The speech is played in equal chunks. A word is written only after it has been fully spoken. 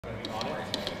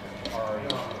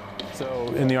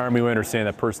So in the Army, we understand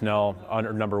that personnel are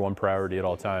 #1 priority at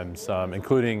all times,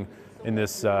 including in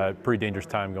this pretty dangerous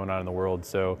time going on in the world.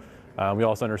 So we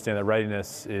also understand that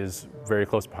readiness is very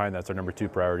close behind that. It's our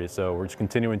 #2 priority. So we're just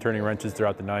continuing turning wrenches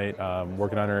throughout the night,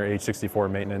 working on our H-64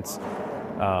 maintenance,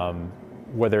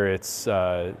 whether it's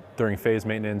during phase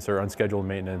maintenance or unscheduled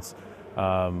maintenance.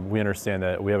 We understand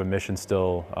that we have a mission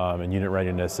still, and unit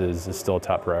readiness is still a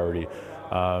top priority.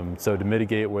 So to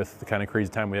mitigate with the kind of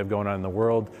crazy time we have going on in the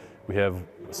world, we have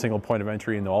a single point of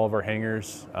entry into all of our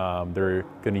hangars. They're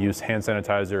going to use hand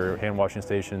sanitizer, hand washing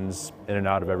stations in and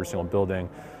out of every single building.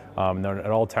 And at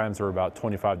all times, we're about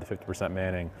 25 to 50%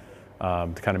 manning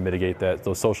to kind of mitigate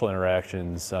those social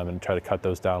interactions and try to cut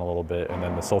those down a little bit. And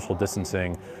then the social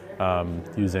distancing,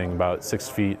 using about 6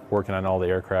 feet, working on all the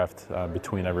aircraft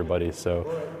between everybody. So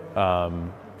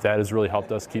that has really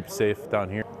helped us keep safe down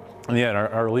here. And yeah,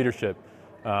 our leadership,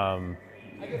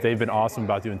 they've been awesome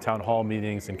about doing town hall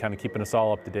meetings and kind of keeping us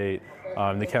all up to date.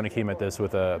 They kind of came at this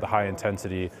with the high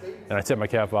intensity, and I tip my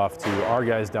cap off to our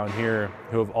guys down here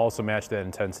who have also matched that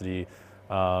intensity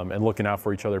and looking out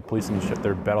for each other, policing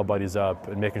their battle buddies up,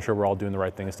 and making sure we're all doing the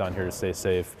right things down here to stay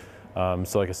safe.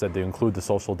 So like I said, they include the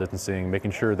social distancing,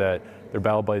 making sure that their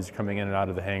battle buddies are coming in and out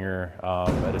of the hangar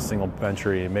at a single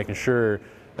entry, and making sure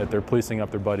that they're policing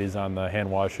up their buddies on the hand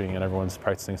washing and everyone's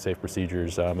practicing safe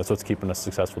procedures. That's what's keeping us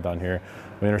successful down here.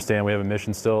 We understand we have a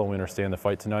mission still, we understand the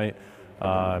fight tonight,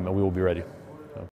 and we will be ready.